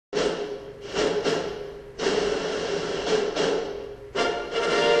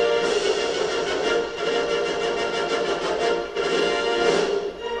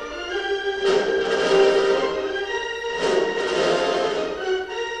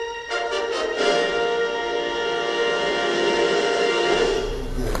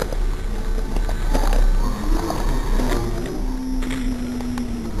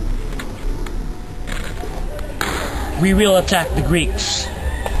we will attack the Greeks.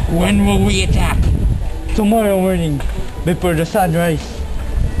 When will we attack? Tomorrow morning, before the sunrise.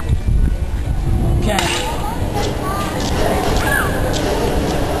 Okay.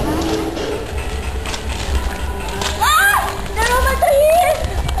 The Romans are here!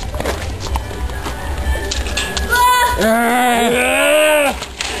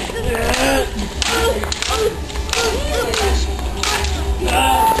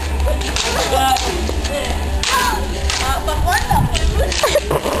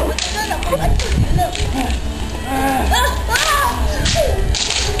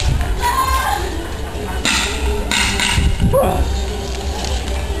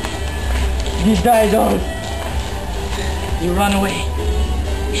 You died all. You run away.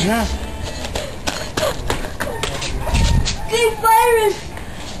 Huh? King Pyrrhus!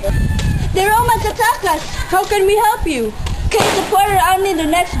 The Romans attack us! How can we help you? Can you support our army in the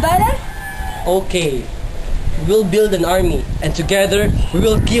next battle? Okay. We'll build an army, and together we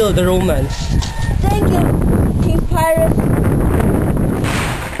will kill the Romans. Thank you, King Pyrrhus.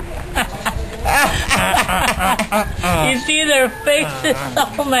 You see their faces?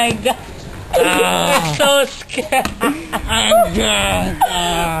 Oh my god. They're so scared. Oh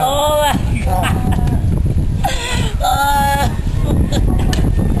my god.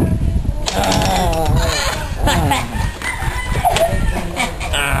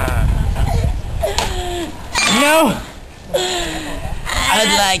 No!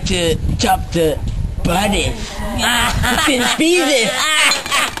 I'd like to chop the bodies in pieces.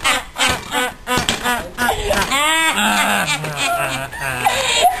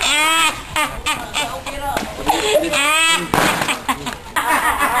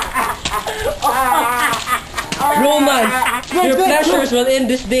 Romans, your pleasures will end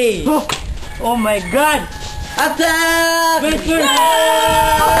this day. Oh my god. Attack!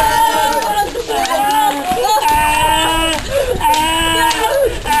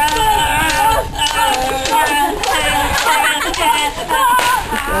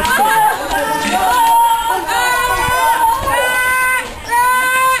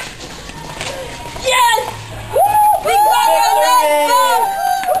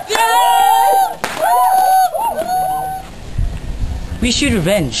 We should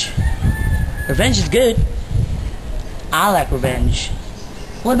revenge. Revenge is good. I like revenge.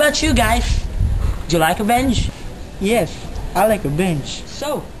 What about you guys? Do you like revenge? Yes, I like revenge.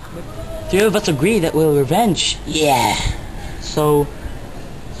 So, two of us agree that we'll revenge. Yeah. So,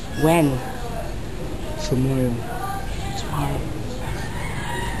 when? Tomorrow.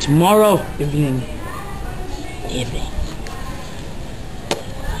 Tomorrow Evening. evening.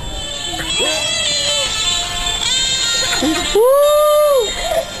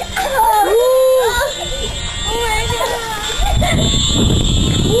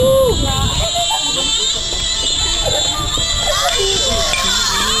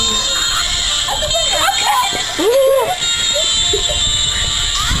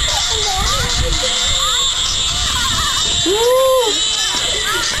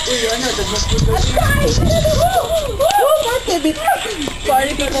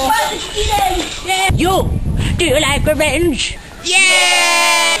 You, do you like revenge?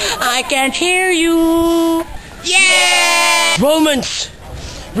 Yeah! I can't hear you. Yeah! Romans,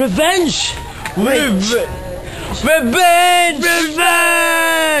 revenge. Revenge! Revenge.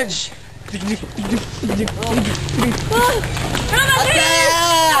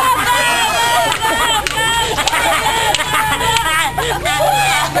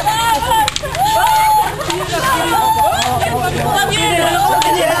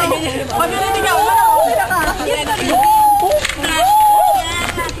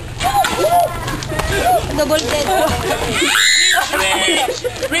 Double dead.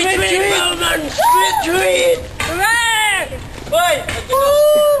 Retreat, Romans, retreat.